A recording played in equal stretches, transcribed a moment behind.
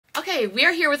Okay, we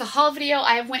are here with a haul video.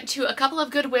 I went to a couple of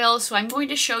Goodwill, so I'm going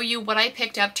to show you what I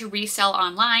picked up to resell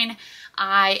online.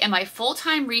 I am a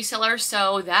full-time reseller,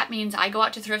 so that means I go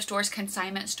out to thrift stores,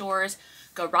 consignment stores,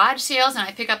 garage sales, and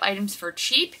I pick up items for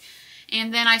cheap.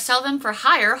 And then I sell them for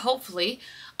higher, hopefully,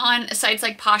 on sites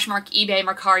like Poshmark, eBay,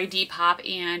 Mercari, Depop,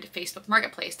 and Facebook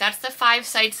Marketplace. That's the 5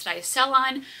 sites that I sell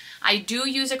on. I do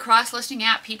use a cross-listing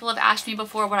app. People have asked me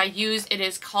before what I use. It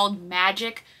is called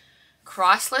Magic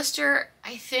Crosslister,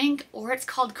 I think, or it's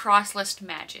called Crosslist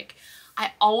Magic.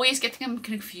 I always get them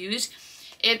confused.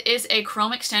 It is a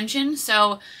Chrome extension,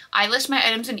 so I list my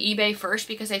items on eBay first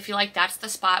because I feel like that's the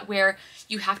spot where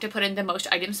you have to put in the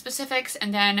most item specifics,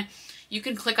 and then you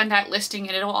can click on that listing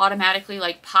and it'll automatically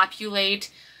like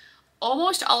populate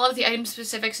almost all of the item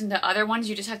specifics in the other ones.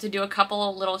 You just have to do a couple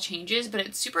of little changes, but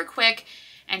it's super quick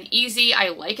and easy. I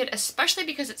like it, especially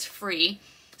because it's free.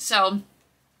 So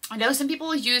I know some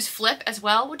people use Flip as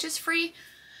well, which is free,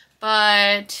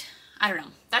 but I don't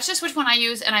know. That's just which one I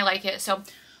use and I like it. So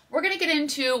we're going to get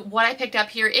into what I picked up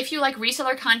here. If you like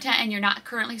reseller content and you're not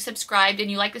currently subscribed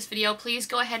and you like this video, please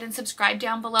go ahead and subscribe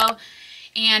down below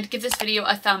and give this video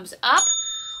a thumbs up.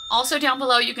 Also down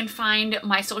below you can find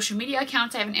my social media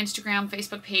accounts. I have an Instagram,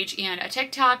 Facebook page, and a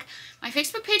TikTok. My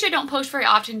Facebook page I don't post very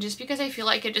often just because I feel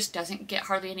like it just doesn't get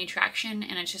hardly any traction,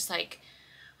 and it's just like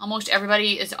almost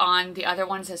everybody is on the other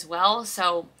ones as well,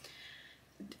 so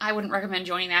I wouldn't recommend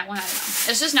joining that one. I don't know.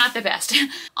 It's just not the best.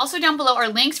 Also down below are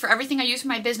links for everything I use for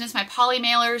my business, my poly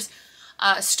mailers,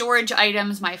 storage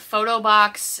items, my photo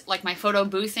box, like my photo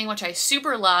boothing, which I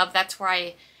super love. That's where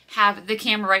I have the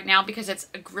camera right now because it's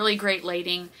a really great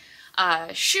lighting,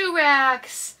 shoe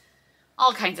racks,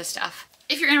 all kinds of stuff.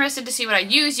 If you're interested to see what I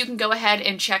use, you can go ahead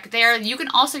and check there. You can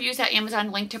also use that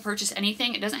Amazon link to purchase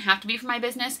anything. It doesn't have to be for my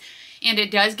business, and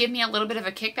it does give me a little bit of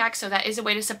a kickback, so that is a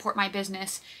way to support my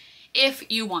business if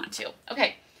you want to.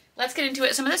 Okay, let's get into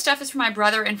it. Some of this stuff is for my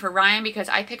brother and for Ryan because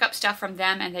I pick up stuff from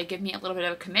them and they give me a little bit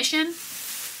of a commission.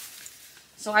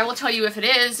 So I will tell you if it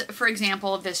is. For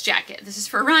example, this jacket. This is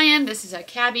for Ryan. This is a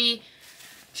cabbie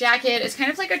jacket. It's kind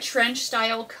of like a trench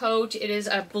style coat. It is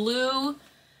a blue,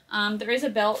 there is a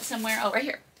belt somewhere. Oh, right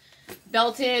here.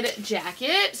 Belted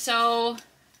jacket. So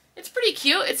it's pretty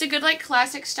cute. It's a good like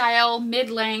classic style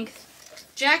mid-length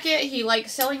jacket. He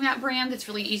likes selling that brand. It's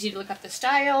really easy to look up the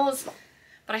styles.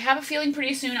 But I have a feeling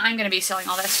pretty soon I'm going to be selling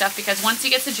all that stuff because once he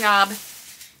gets a job,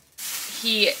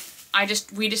 we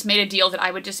just made a deal that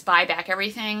I would just buy back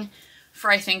everything for,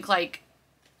 I think, like,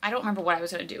 I don't remember what I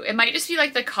was going to do. It might just be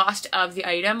like the cost of the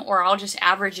item, or I'll just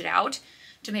average it out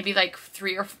to maybe like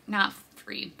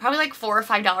probably like $4 or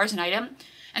 $5 an item.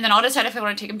 And then I'll decide if I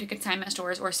want to take them to consignment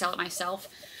stores or sell it myself.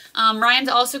 Ryan's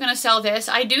also going to sell this.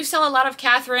 I do sell a lot of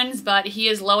Catherine's, but he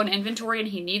is low in inventory and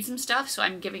he needs some stuff, so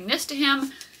I'm giving this to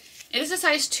him. It is a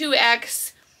size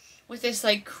 2X with this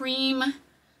like cream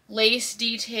lace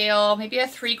detail, maybe a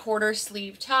 3/4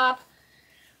 sleeve top.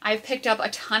 I've picked up a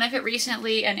ton of it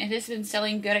recently and it has been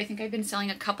selling good. I think I've been selling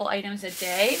a couple items a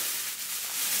day.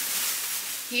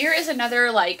 Here is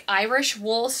another like Irish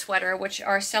wool sweater, which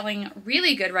are selling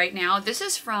really good right now. This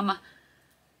is from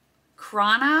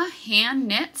Krana Hand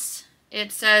Knits.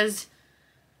 It says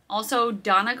also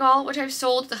Donegal, which I've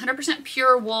sold. It's 100%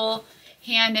 pure wool,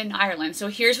 hand in Ireland. So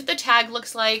here's what the tag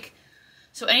looks like.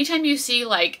 So anytime you see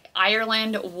like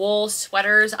Ireland wool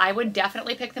sweaters, I would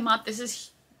definitely pick them up. This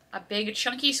is a big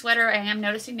chunky sweater. I am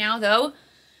noticing now though,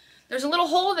 there's a little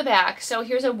hole in the back. So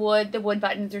here's the wood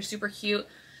buttons are super cute.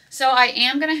 So I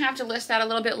am going to have to list that a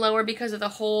little bit lower because of the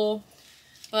hole,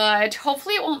 but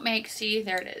hopefully it won't make, see,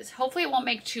 there it is. Hopefully it won't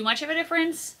make too much of a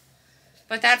difference,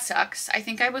 but that sucks. I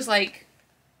think I was like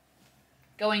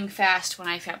going fast when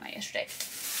I found that yesterday.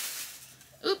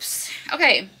 Oops.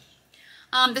 Okay.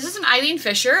 This is an Eileen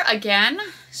Fisher. Again,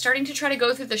 starting to try to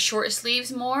go through the short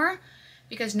sleeves more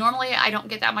because normally I don't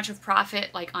get that much of profit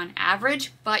like on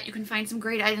average, but you can find some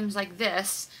great items like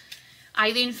this.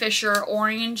 Eileen Fisher,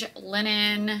 orange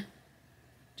linen,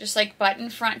 just like button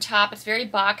front top. It's very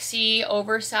boxy,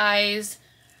 oversized,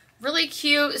 really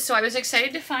cute. So I was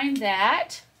excited to find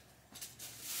that.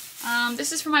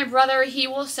 This is for my brother. He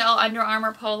will sell Under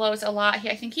Armour polos a lot.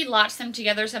 I think he lots them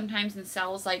together sometimes and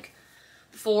sells like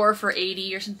 4 for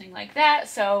 $80 or something like that.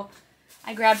 So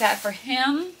I grabbed that for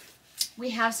him. We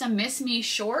have some Miss Me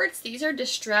shorts. These are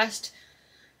distressed,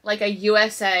 like a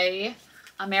USA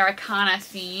Americana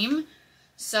theme.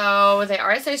 So they are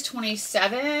a size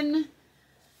 27.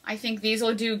 I think these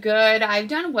will do good. I've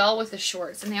done well with the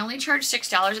shorts and they only charge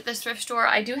 $6 at this thrift store.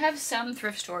 I do have some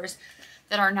thrift stores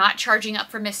that are not charging up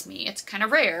for Miss Me. It's kind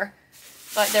of rare,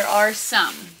 but there are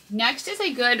some. Next is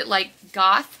a good like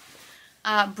goth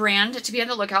brand to be on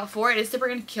the lookout for. It is the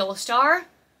brand Killstar.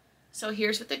 So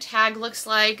here's what the tag looks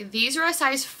like. These are a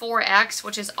size 4X,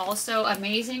 which is also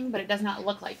amazing, but it does not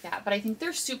look like that. But I think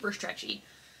they're super stretchy.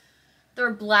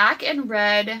 They're black and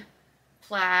red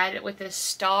plaid with this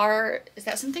star. Is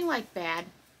that something like bad?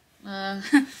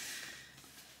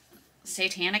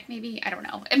 Satanic maybe? I don't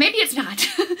know. And maybe it's not.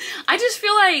 I just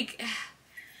feel like,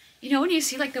 you know, when you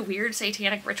see like the weird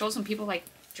satanic rituals when people like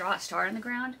draw a star in the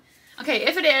ground? Okay,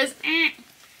 if it is,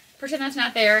 pretend that's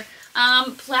not there.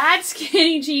 Plaid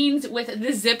skinny jeans with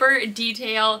the zipper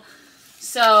detail.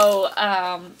 So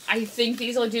I think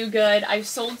these will do good. I've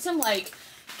sold some like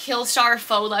Killstar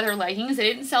faux leather leggings.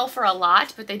 They didn't sell for a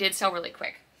lot, but they did sell really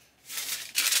quick.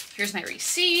 Here's my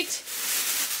receipt.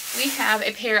 We have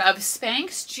a pair of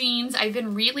Spanx jeans. I've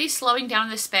been really slowing down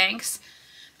the Spanx,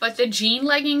 but the jean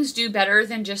leggings do better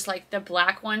than just like the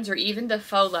black ones or even the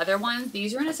faux leather ones.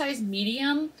 These are in a size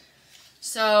medium.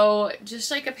 So just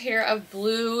like a pair of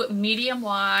blue medium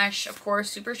wash, of course,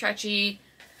 super stretchy,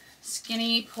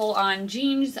 skinny pull-on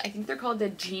jeans. I think they're called the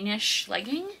Jeanish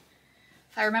legging,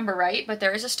 if I remember right, but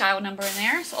there is a style number in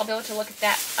there, so I'll be able to look at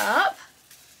that up.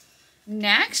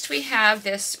 Next, we have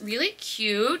this really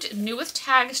cute New with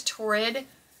Tags Torrid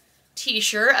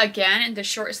t-shirt. Again, in the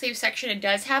short sleeve section, it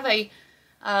does have a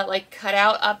like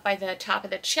cutout up by the top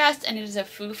of the chest, and it is a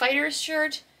Foo Fighters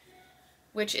shirt,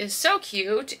 which is so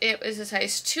cute. It is a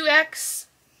size 2X.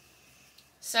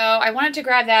 So I wanted to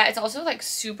grab that. It's also like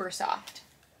super soft.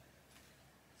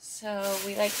 So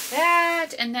we like that.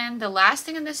 And then the last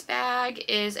thing in this bag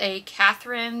is a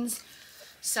Catherine's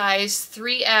size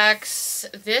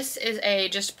 3X. This is a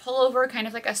just pullover, kind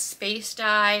of like a space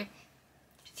dye,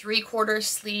 3/4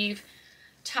 sleeve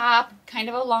top, kind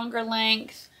of a longer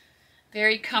length,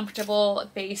 very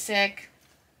comfortable, basic.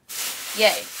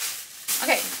 Yay.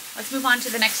 Okay, let's move on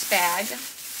to the next bag.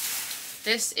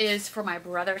 This is for my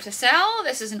brother to sell.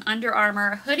 This is an Under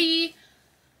Armour hoodie,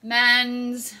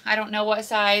 men's, I don't know what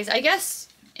size. I guess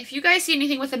if you guys see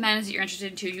anything with the men's that you're interested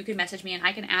in too, you can message me and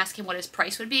I can ask him what his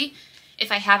price would be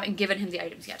if I haven't given him the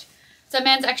items yet. It's a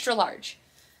men's extra large.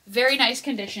 Very nice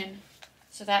condition,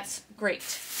 so that's great.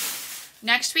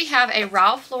 Next we have a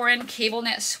Ralph Lauren cable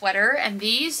knit sweater, and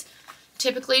these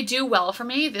typically do well for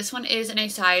me. This one is in a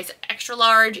size extra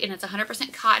large and it's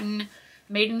 100% cotton,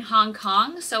 made in Hong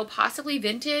Kong, so possibly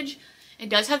vintage. It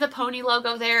does have the pony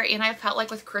logo there, and I felt like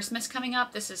with Christmas coming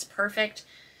up, this is perfect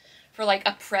for like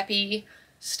a preppy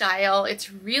style.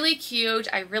 It's really cute.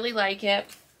 I really like it.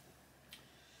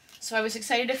 So I was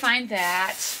excited to find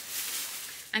that.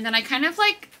 And then I kind of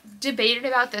like debated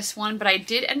about this one, but I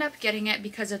did end up getting it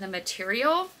because of the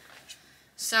material.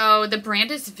 So the brand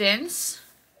is Vince.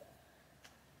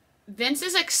 Vince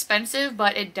is expensive,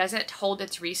 but it doesn't hold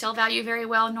its resale value very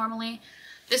well normally.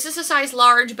 This is a size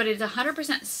large, but it's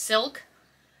 100% silk,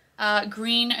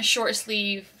 green short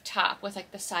sleeve top with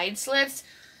like the side slits.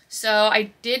 So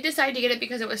I did decide to get it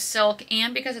because it was silk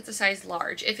and because it's a size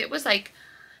large. If it was like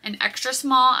an extra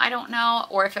small, I don't know,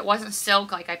 or if it wasn't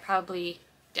silk, like I probably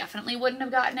definitely wouldn't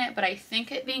have gotten it, but I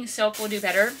think it being silk will do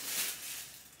better.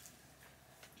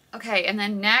 Okay, and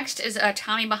then next is a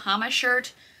Tommy Bahama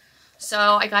shirt.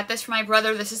 So I got this for my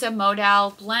brother. This is a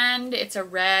modal blend. It's a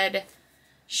red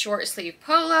short sleeve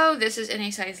polo. This is in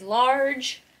a size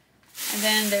large. And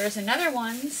then there's another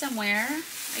one somewhere.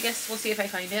 I guess we'll see if I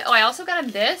find it. Oh, I also got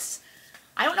him this.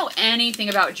 I don't know anything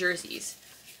about jerseys,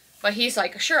 but he's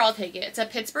like, sure, I'll take it. It's a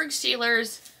Pittsburgh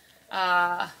Steelers,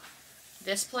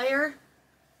 this player,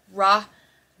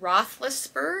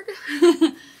 Roethlisberger.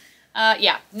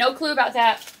 Yeah, no clue about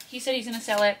that. He said he's going to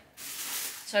sell it,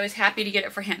 so I was happy to get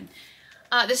it for him.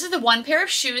 This is the one pair of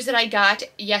shoes that I got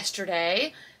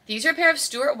yesterday. These are a pair of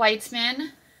Stuart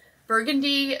Weitzman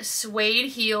burgundy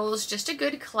suede heels, just a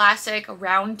good classic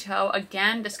round toe.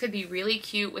 Again, this could be really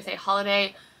cute with a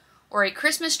holiday or a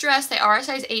Christmas dress. They are a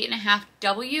size 8.5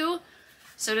 W,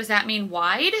 so does that mean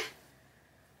wide?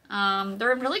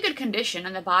 They're in really good condition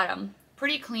on the bottom,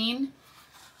 pretty clean.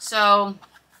 So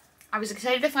I was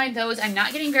excited to find those. I'm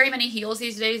not getting very many heels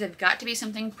these days. They've got to be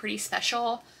something pretty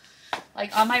special.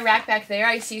 Like on my rack back there,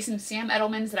 I see some Sam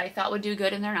Edelmans that I thought would do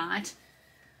good, and they're not.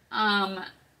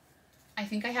 I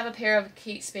think I have a pair of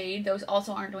Kate Spade. Those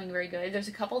also aren't doing very good. There's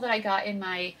a couple that I got in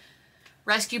my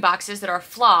rescue boxes that are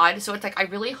flawed, so it's like I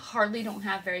really hardly don't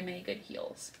have very many good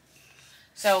heels.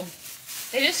 So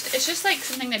it's just like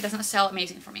something that doesn't sell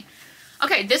amazing for me.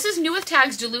 Okay, this is New with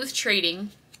Tags Duluth Trading.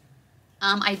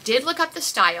 I did look up the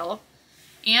style,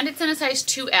 and it's in a size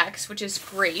 2X, which is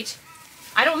great.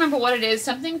 I don't remember what it is,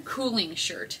 something cooling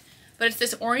shirt, but it's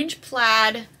this orange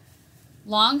plaid,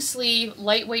 long sleeve,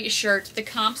 lightweight shirt. The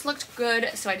comps looked good,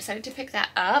 so I decided to pick that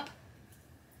up.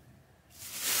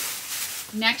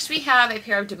 Next we have a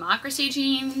pair of Democracy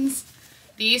jeans.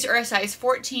 These are a size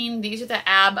 14. These are the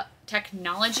Ab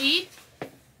Technology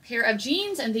pair of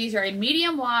jeans, and these are a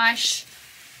medium wash,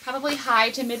 probably high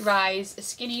to mid-rise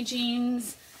skinny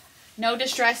jeans. No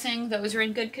distressing. Those are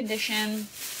in good condition.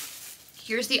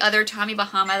 Here's the other Tommy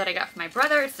Bahama that I got from my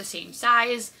brother. It's the same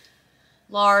size.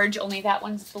 Large, only that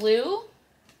one's blue.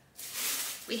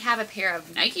 We have a pair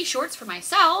of Nike shorts for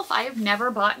myself. I have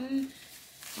never bought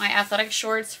my athletic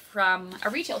shorts from a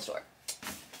retail store.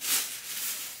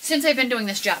 Since I've been doing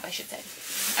this job, I should say.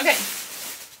 Okay.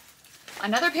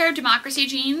 Another pair of Democracy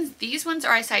jeans. These ones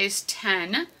are a size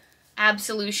 10.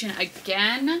 Absolution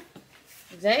again.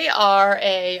 They are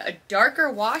a darker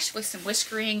wash with some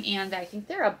whiskering, and I think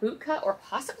they're a boot cut or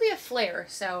possibly a flare.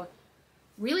 So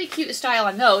really cute style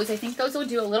on those. I think those will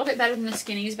do a little bit better than the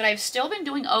skinnies, but I've still been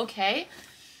doing okay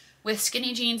with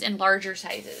skinny jeans in larger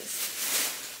sizes.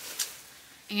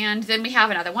 And then we have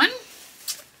another one.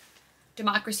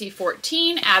 Democracy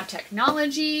 14, Ab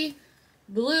Technology,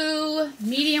 blue,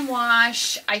 medium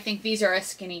wash. I think these are a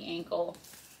skinny ankle.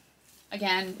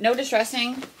 Again, no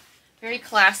distressing, very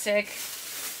classic.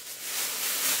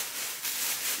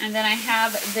 And then I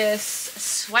have this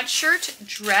sweatshirt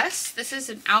dress. This is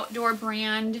an outdoor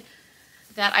brand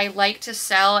that I like to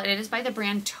sell, and it is by the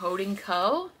brand Toad &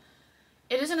 Co.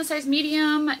 It is in a size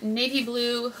medium, navy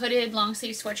blue, hooded, long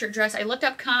sleeve sweatshirt dress. I looked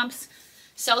up comps.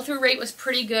 Sell-through rate was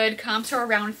pretty good. Comps are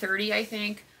around 30, I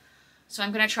think. So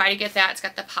I'm going to try to get that. It's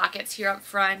got the pockets here up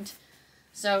front.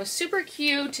 So super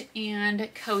cute and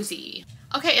cozy.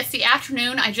 Okay, it's the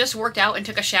afternoon. I just worked out and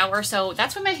took a shower, so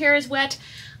that's why my hair is wet.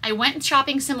 I went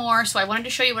shopping some more, so I wanted to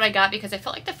show you what I got because I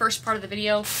felt like the first part of the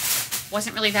video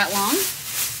wasn't really that long.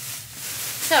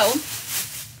 So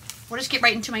we'll just get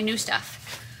right into my new stuff.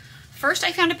 First,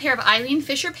 I found a pair of Eileen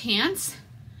Fisher pants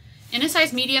in a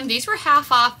size medium. These were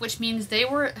half off, which means they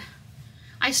were...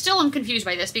 I still am confused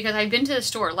by this because I've been to the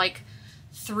store like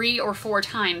 3 or 4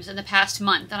 times in the past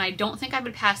month, and I don't think I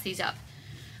would pass these up.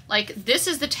 Like, this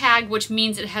is the tag, which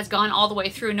means it has gone all the way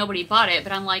through. Nobody bought it,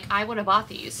 but I'm like, I would have bought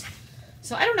these.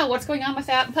 So I don't know what's going on with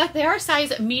that, but they are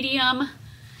size medium,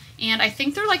 and I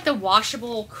think they're like the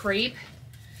washable crepe,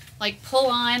 like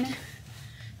pull-on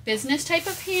business type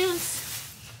of pants.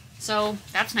 So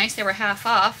that's nice. They were half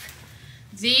off.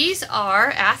 These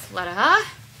are Athleta,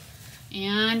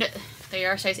 and they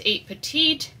are size 8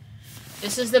 petite.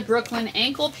 This is the Brooklyn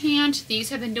ankle pant. These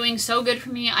have been doing so good for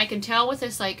me. I can tell with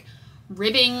this like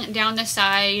ribbing down the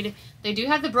side. They do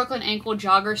have the Brooklyn ankle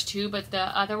joggers too, but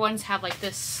the other ones have like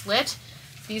this slit.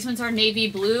 These ones are navy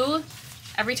blue.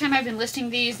 Every time I've been listing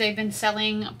these, they've been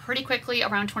selling pretty quickly,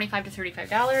 around $25 to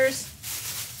 $35.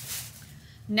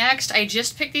 Next, I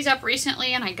just picked these up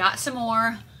recently and I got some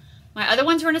more. My other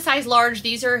ones were in a size large.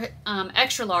 These are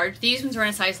extra large. These ones are in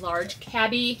a size large.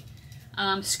 Cabby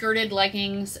skirted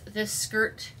leggings. This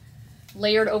skirt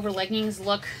layered over leggings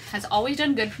look has always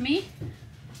done good for me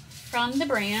from the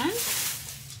brand.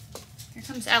 Here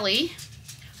comes Ellie.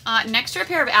 Next are a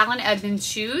pair of Allen Edmonds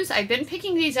shoes. I've been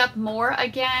picking these up more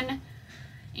again,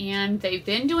 and they've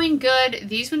been doing good.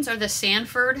 These ones are the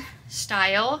Sanford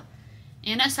style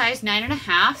in a size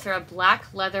 9.5. They're a black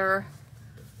leather,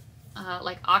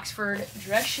 like Oxford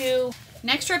dress shoe.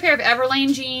 Next are a pair of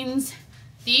Everlane jeans.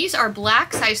 These are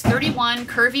black, size 31,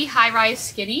 curvy, high-rise,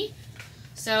 skinny.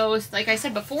 So, like I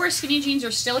said before, skinny jeans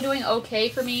are still doing okay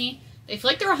for me. They feel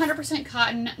like they're 100%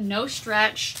 cotton, no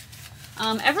stretch.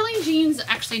 Everlane jeans,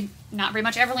 actually not very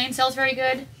much Everlane sells very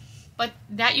good, but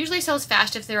that usually sells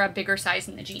fast if they're a bigger size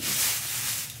in the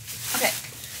jeans. Okay,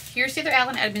 here's the other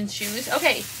Allen Edmonds shoes.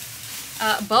 Okay,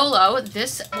 Bolo,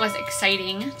 this was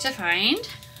exciting to find.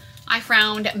 I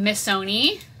found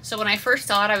Missoni. So when I first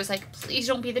saw it, I was like, please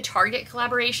don't be the Target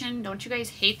collaboration. Don't you guys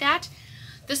hate that?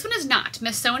 This one is not.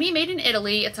 Missoni made in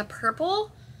Italy. It's a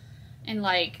purple and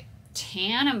like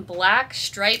tan and black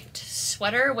striped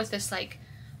sweater with this like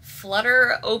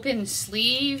flutter open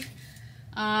sleeve.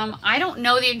 I don't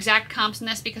know the exact comps in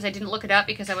this because I didn't look it up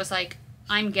because I was like,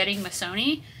 I'm getting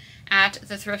Missoni at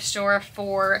the thrift store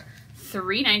for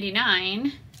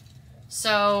 $3.99.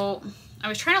 So I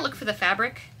was trying to look for the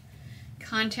fabric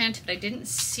content, but I didn't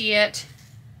see it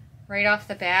right off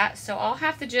the bat. So I'll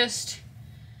have to just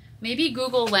maybe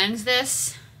Google Lens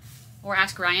this or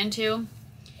ask Ryan to,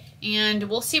 and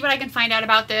we'll see what I can find out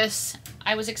about this.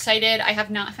 I was excited. I have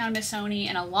not found Missoni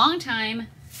in a long time,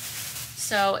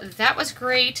 so that was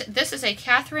great. This is a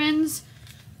Catherine's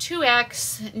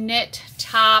 2X knit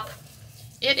top.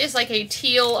 It is like a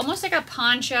teal, almost like a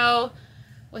poncho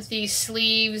with these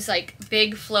sleeves, like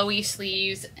big flowy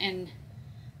sleeves, and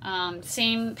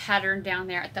same pattern down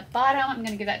there at the bottom. I'm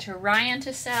going to give that to Ryan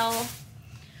to sell.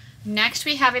 Next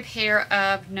we have a pair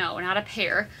of, no, not a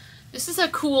pair. This is a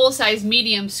cool size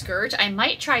medium skirt. I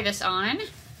might try this on,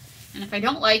 and if I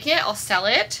don't like it, I'll sell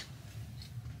it.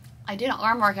 I did an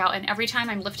arm workout, and every time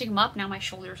I'm lifting them up, now my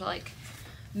shoulders are like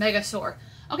mega sore.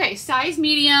 Okay, size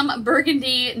medium,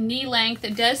 burgundy, knee length.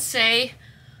 It does say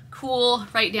cool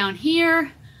right down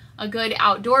here. A good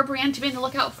outdoor brand to be on the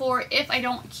lookout for. If I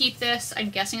don't keep this, I'm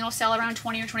guessing it'll sell around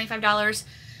 $20 or $25,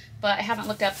 but I haven't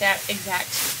looked up that exact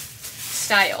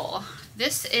style.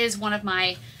 This is one of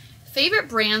my favorite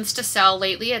brands to sell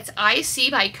lately. It's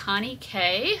IC by Connie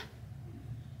K.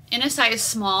 In a size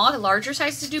small. The larger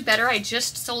sizes do better. I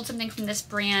just sold something from this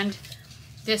brand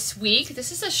this week.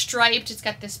 This is a striped, it's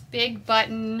got this big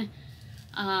button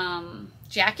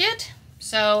jacket.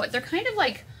 So they're kind of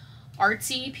like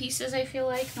artsy pieces, I feel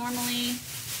like, normally.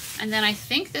 And then I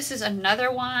think this is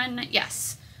another one.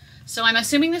 Yes. So I'm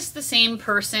assuming this is the same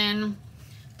person.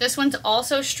 This one's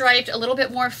also striped, a little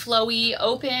bit more flowy,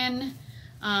 open,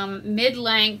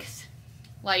 mid-length,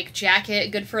 like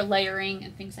jacket, good for layering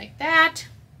and things like that.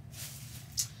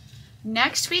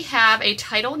 Next we have a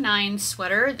Title IX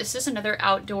sweater. This is another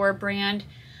outdoor brand.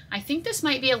 I think this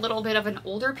might be a little bit of an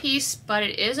older piece, but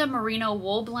it is a merino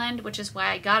wool blend, which is why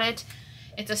I got it.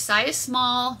 It's a size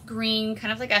small, green,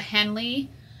 kind of like a Henley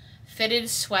fitted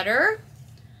sweater.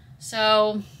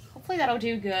 So hopefully that'll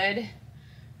do good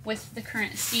with the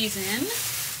current season.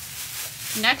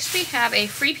 Next we have a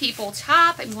Free People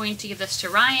top. I'm going to give this to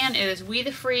Ryan. It is We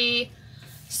the Free,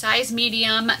 size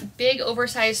medium, big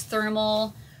oversized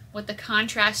thermal with the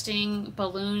contrasting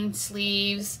balloon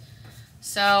sleeves.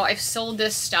 So I've sold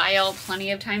this style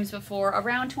plenty of times before,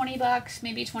 around 20 bucks,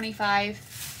 maybe 25.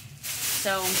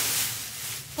 So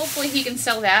hopefully he can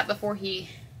sell that before he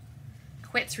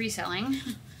quits reselling.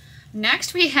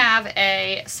 Next we have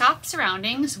a Soft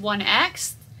Surroundings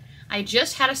 1X. I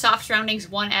just had a Soft Surroundings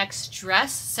 1X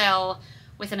dress sell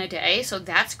within a day, so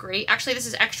that's great. Actually, this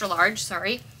is extra large,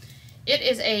 sorry. It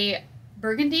is a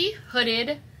burgundy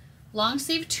hooded long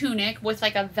sleeve tunic with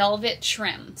like a velvet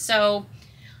trim. So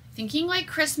thinking like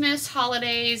Christmas,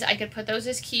 holidays, I could put those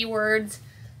as keywords.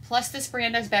 Plus this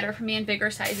brand does better for me in bigger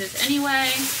sizes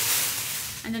anyway.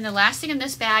 And then the last thing in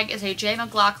this bag is a J.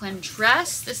 McLaughlin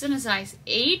dress. This is in a size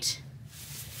 8.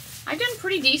 I've done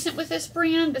pretty decent with this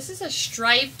brand. This is a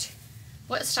striped,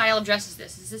 what style of dress is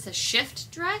this? Is this a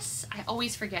shift dress? I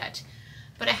always forget.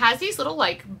 But it has these little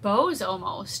like bows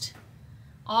almost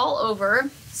all over.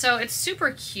 So it's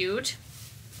super cute.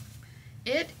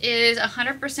 It is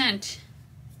 100%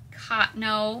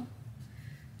 cotton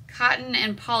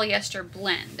and polyester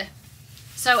blend.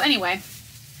 So anyway,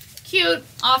 cute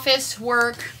office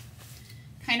work,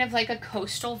 kind of like a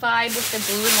coastal vibe with the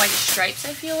blue and white stripes,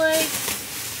 I feel like.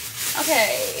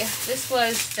 Okay, this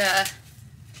was the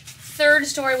third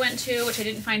store I went to, which I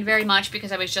didn't find very much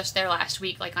because I was just there last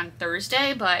week, like on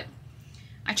Thursday, but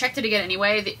I checked it again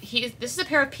anyway. This is a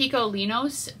pair of Pico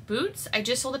Linos boots. I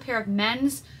just sold a pair of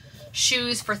men's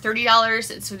shoes for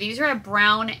 $30. So these are a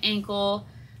brown ankle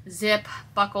zip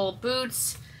buckle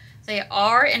boots. They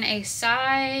are in a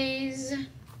size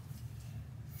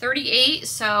 38.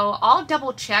 So I'll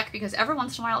double check because every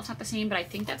once in a while it's not the same, but I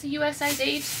think that's a US size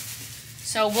 8.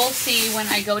 So we'll see when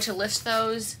I go to list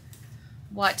those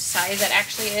what size that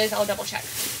actually is. I'll double check.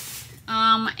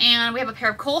 And we have a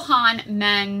pair of Cole Haan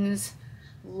men's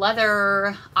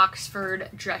leather Oxford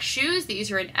dress shoes. These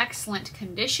are in excellent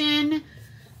condition.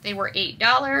 They were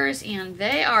 $8 and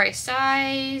they are a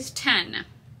size 10.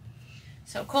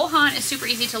 So Cole Haan is super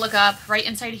easy to look up. Right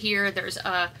inside here there's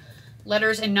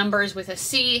letters and numbers with a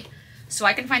C, so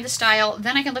I can find the style.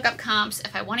 Then I can look up comps.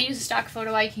 If I want to use a stock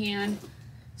photo, I can.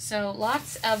 So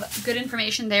lots of good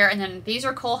information there. And then these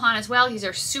are Cole Haan as well. These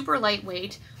are super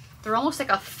lightweight. They're almost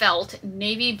like a felt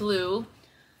navy blue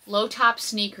low top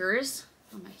sneakers.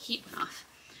 Oh, my heat went off.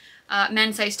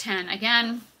 Men's size 10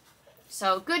 again.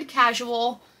 So good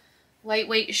casual,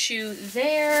 lightweight shoe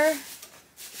there.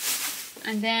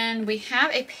 And then we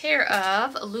have a pair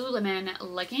of Lululemon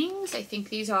leggings. I think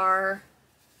these are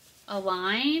a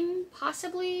line,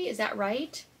 possibly. Is that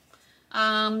right?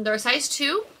 They're a size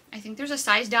 2. I think there's a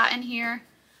size dot in here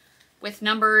with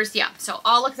numbers. Yeah, so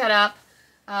I'll look that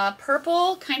up.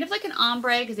 Purple, kind of like an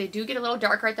ombre because they do get a little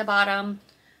darker at the bottom.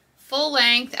 Full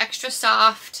length, extra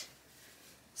soft.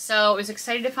 So I was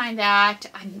excited to find that.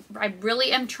 I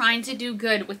really am trying to do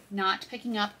good with not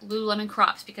picking up Lululemon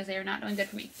crops because they are not doing good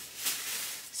for me.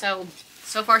 So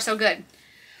far so good.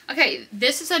 Okay,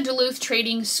 this is a Duluth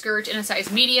trading skirt in a size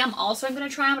medium. Also I'm going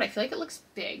to try on, but I feel like it looks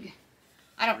big.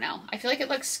 I don't know. I feel like it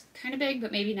looks kind of big,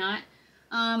 but maybe not.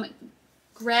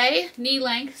 Gray, knee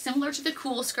length, similar to the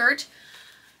cool skirt.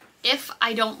 If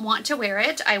I don't want to wear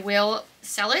it, I will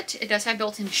sell it. It does have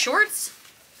built-in shorts.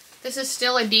 This is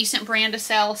still a decent brand to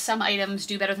sell. Some items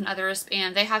do better than others,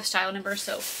 and they have style numbers,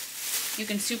 so you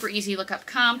can super easy look up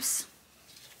comps.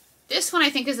 This one I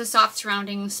think is a Soft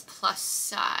Surroundings plus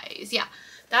size. Yeah,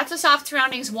 that's a Soft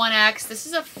Surroundings 1X. This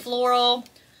is a floral,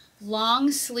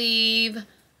 long sleeve,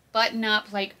 button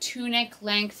up, like tunic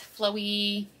length,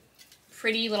 flowy,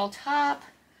 pretty little top.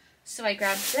 So I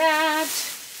grabbed that.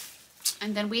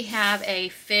 And then we have a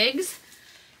Figs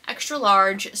extra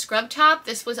large scrub top.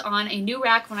 This was on a new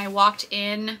rack when I walked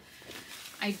in.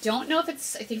 I don't know if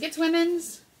it's, I think it's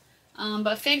women's,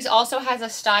 but Figs also has a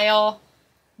style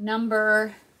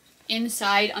number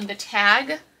inside on the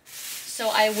tag. So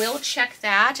I will check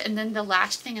that. And then the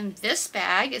last thing in this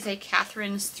bag is a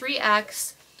Catherine's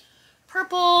 3X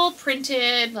purple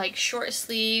printed, like short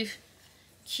sleeve,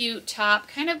 cute top,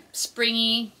 kind of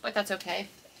springy, but that's okay.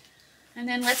 And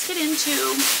then let's get into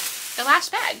the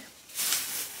last bag.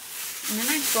 And then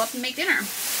I go up and make dinner.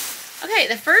 Okay,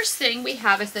 the first thing we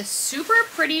have is this super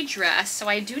pretty dress. So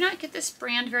I do not get this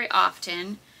brand very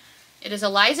often. It is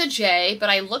Eliza J, but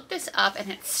I looked this up and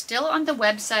it's still on the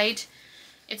website.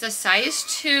 It's a size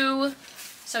 2.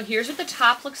 So here's what the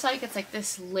top looks like. It's like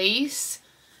this lace,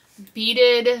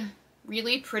 beaded,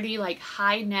 really pretty, like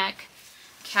high neck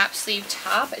cap sleeve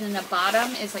top. And then the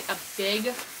bottom is like a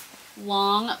big,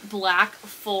 long, black,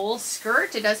 full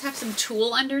skirt. It does have some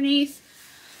tulle underneath.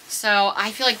 So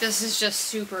I feel like this is just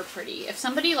super pretty. If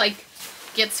somebody like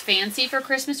gets fancy for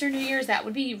Christmas or New Year's, that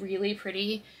would be really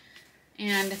pretty.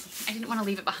 And I didn't want to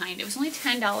leave it behind. It was only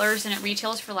 $10 and it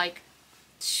retails for like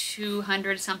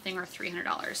 $200 something or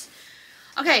 $300.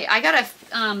 Okay, I got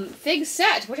a Fig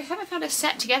set, which I haven't found a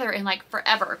set together in like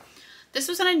forever. This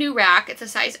was on a new rack. It's a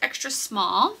size extra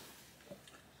small.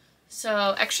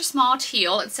 So extra small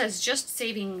teal. It says just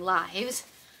saving lives,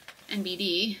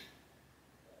 NBD.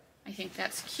 I think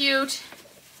that's cute.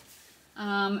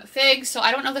 Figs, so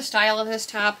I don't know the style of this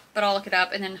top, but I'll look it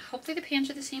up. And then hopefully the pants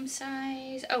are the same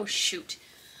size. Oh, shoot.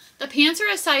 The pants are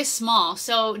a size small.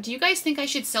 So do you guys think I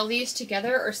should sell these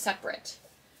together or separate?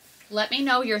 Let me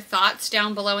know your thoughts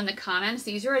down below in the comments.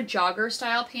 These are a jogger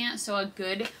style pant, so a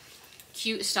good,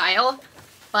 cute style,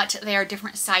 but they are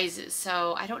different sizes.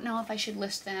 So I don't know if I should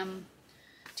list them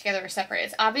together or separate.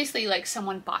 It's obviously like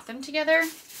someone bought them together,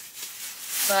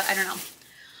 but I don't know.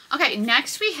 Okay,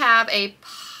 next we have a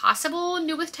possible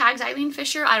new with tags Eileen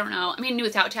Fisher. I don't know. I mean, new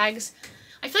without tags.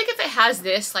 I feel like if it has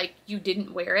this, like, you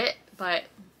didn't wear it, but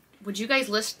would you guys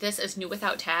list this as new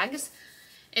without tags?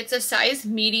 It's a size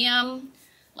medium,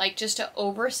 like just an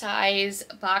oversized,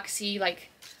 boxy, like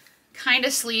kind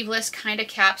of sleeveless, kind of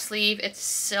cap sleeve. It's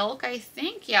silk, I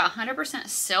think. Yeah, 100%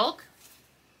 silk.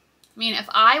 I mean, if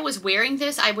I was wearing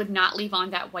this, I would not leave on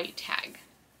that white tag.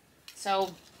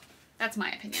 So that's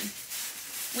my opinion.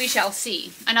 We shall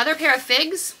see. Another pair of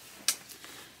Figs.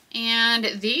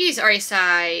 And these are a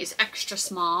size extra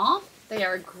small. They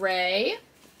are gray.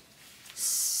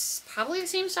 Probably the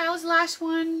same style as the last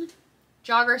one.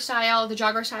 Jogger style. The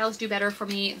jogger styles do better for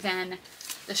me than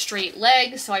the straight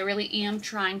legs, so I really am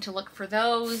trying to look for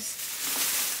those.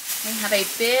 They have a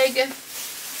big,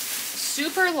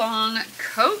 super long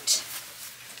coat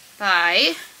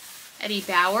by Eddie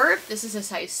Bauer. This is a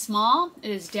size small.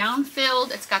 It is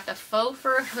down-filled. It's got the faux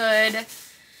fur hood.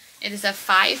 It is a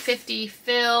 550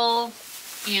 fill,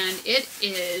 and it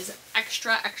is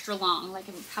extra, extra long. Like,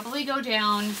 it would probably go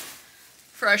down,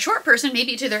 for a short person,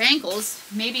 maybe to their ankles,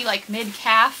 maybe like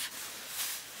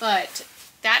mid-calf, but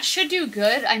that should do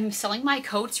good. I'm selling my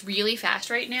coats really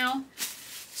fast right now,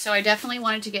 so I definitely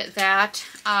wanted to get that.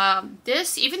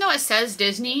 This, even though it says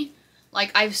Disney,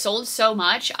 like, I've sold so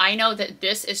much, I know that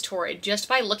this is Torrid just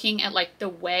by looking at, like, the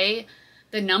way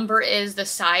the number is, the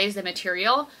size, the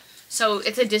material. So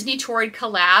it's a Disney Torrid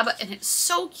collab, and it's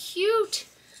so cute.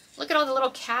 Look at all the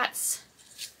little cats.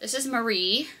 This is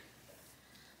Marie.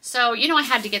 So, you know, I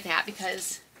had to get that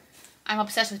because I'm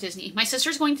obsessed with Disney. My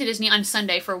sister's going to Disney on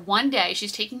Sunday for one day.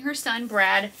 She's taking her son,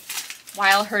 Brad,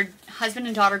 while her husband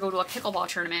and daughter go to a pickleball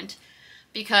tournament,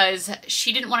 because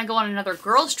she didn't want to go on another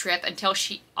girls trip until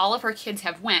all of her kids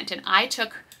have went. And I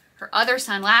took her other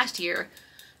son last year.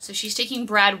 So she's taking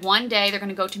Brad one day. They're going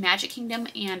to go to Magic Kingdom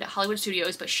and Hollywood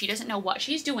Studios, but she doesn't know what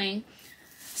she's doing.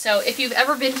 So if you've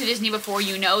ever been to Disney before,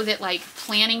 you know that, like,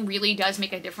 planning really does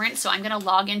make a difference. So I'm going to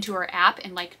log into her app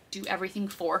and, like, do everything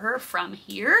for her from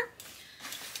here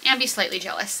and be slightly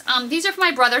jealous. These are for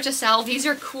my brother to sell. These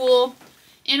are cool,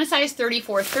 in a size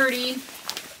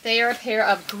 34-30. They are a pair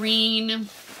of green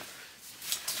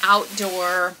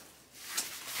outdoor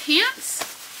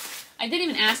pants. I didn't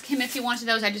even ask him if he wanted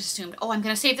those. I just assumed, oh, I'm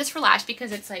going to save this for last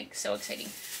because it's, like, so exciting.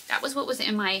 That was what was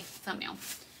in my thumbnail,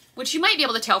 which you might be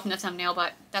able to tell from the thumbnail,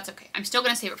 but that's okay. I'm still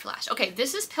going to save it for last. Okay,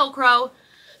 this is Pilcrow.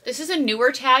 This is a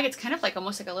newer tag. It's kind of like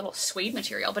almost like a little suede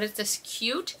material, but it's this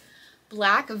cute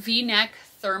black V-neck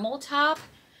thermal top,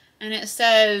 and it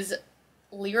says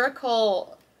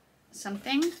Lyrical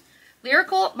something.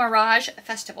 Lyrical Mirage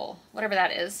Festival, whatever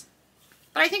that is.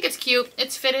 But I think it's cute.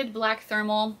 It's fitted black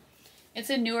thermal. It's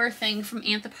a newer thing from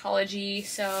Anthropologie,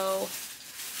 so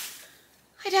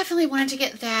I definitely wanted to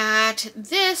get that.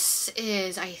 This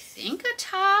is, I think, a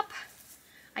top.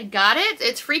 I got it.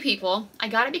 It's Free People. I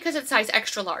got it because it's size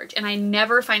extra large, and I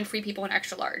never find Free People in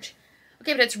extra large.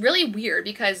 Okay, but it's really weird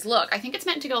because, look, I think it's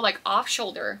meant to go, like, off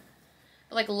shoulder.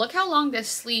 But, like, look how long this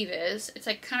sleeve is. It's,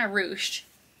 like, kind of ruched.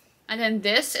 And then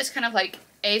this is kind of, like,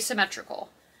 asymmetrical.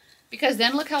 Because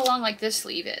then look how long, like, this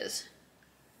sleeve is.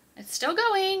 It's still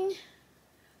going.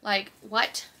 Like,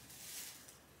 what?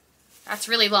 That's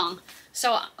really long.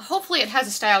 So hopefully it has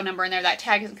a style number in there. That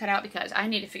tag isn't cut out because I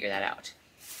need to figure that out.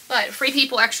 But Free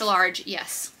People extra large,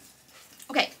 yes.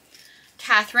 Okay,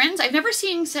 Catherine's. I've never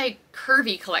seen, say,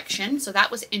 curvy collection, so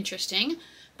that was interesting.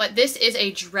 But this is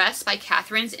a dress by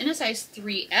Catherine's in a size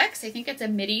 3X. I think it's a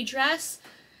midi dress.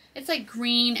 It's like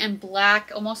green and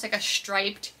black, almost like a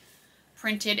striped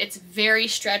printed. It's very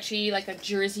stretchy, like a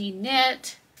jersey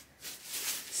knit.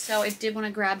 So I did want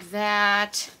to grab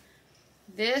that.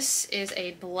 This is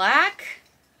a black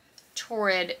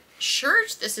Torrid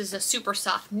shirt. This is a super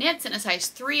soft knits in a size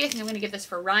 3. I think I'm going to give this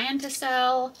for Ryan to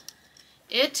sell.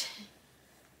 It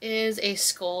is a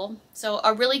skull. So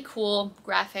a really cool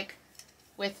graphic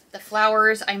with the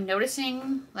flowers. I'm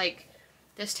noticing like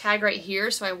this tag right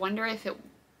here, so I wonder if it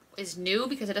is new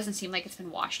because it doesn't seem like it's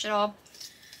been washed at all.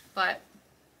 But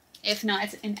if not,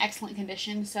 it's in excellent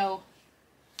condition, so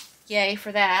yay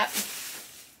for that.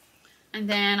 And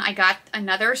then I got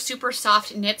another super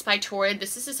soft knits by Torrid.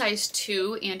 This is a size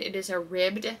 2, and it is a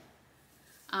ribbed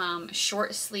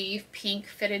short sleeve pink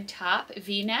fitted top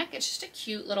V-neck. It's just a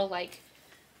cute little like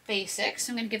basic,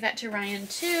 so I'm going to give that to Ryan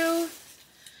too.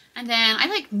 And then I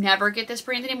like never get this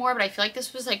brand anymore, but I feel like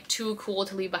this was like too cool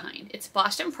to leave behind. It's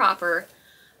Boston Proper,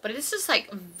 but this is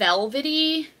like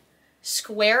velvety,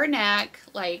 square neck,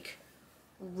 like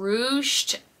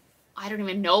ruched. I don't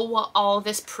even know what all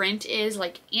this print is,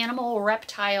 like animal,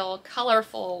 reptile,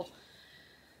 colorful.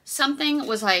 Something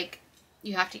was like,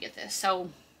 you have to get this. So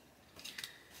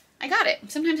I got it.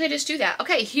 Sometimes I just do that.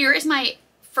 Okay, here is my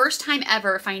first time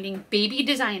ever finding baby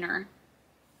designer.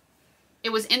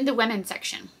 It was in the women's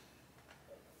section.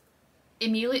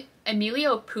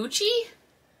 Emilio Pucci?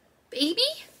 Baby?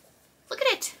 Look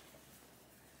at it.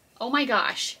 Oh my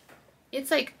gosh.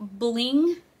 It's like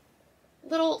bling,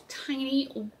 little tiny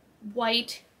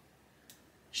white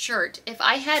shirt. If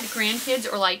I had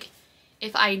grandkids, or like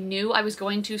if I knew I was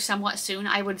going to somewhat soon,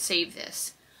 I would save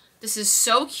this. This is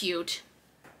so cute.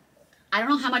 I don't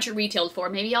know how much it retailed for.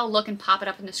 Maybe I'll look and pop it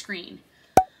up on the screen.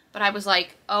 But I was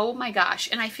like, oh my gosh.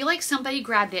 And I feel like somebody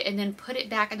grabbed it and then put it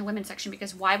back in the women's section,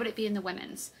 because why would it be in the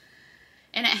women's?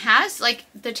 And it has like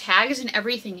the tags and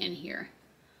everything in here.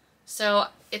 So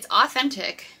it's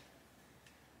authentic.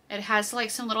 It has like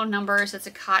some little numbers. It's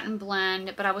a cotton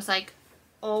blend. But I was like,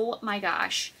 oh my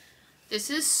gosh. This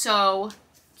is so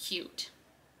cute.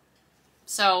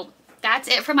 So that's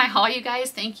it for my haul, you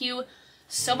guys. Thank you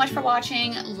so much for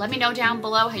watching. Let me know down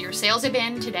below how your sales have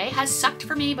been. Today has sucked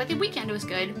for me, but the weekend was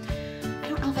good. I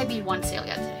don't know if I made one sale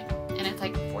yet today, and it's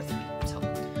like 4:30, so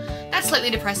that's slightly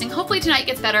depressing. Hopefully tonight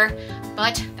gets better,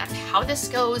 but that's how this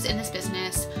goes in this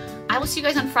business. I will see you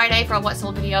guys on Friday for a what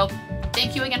sold video.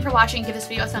 Thank you again for watching. Give this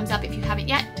video a thumbs up if you haven't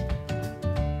yet.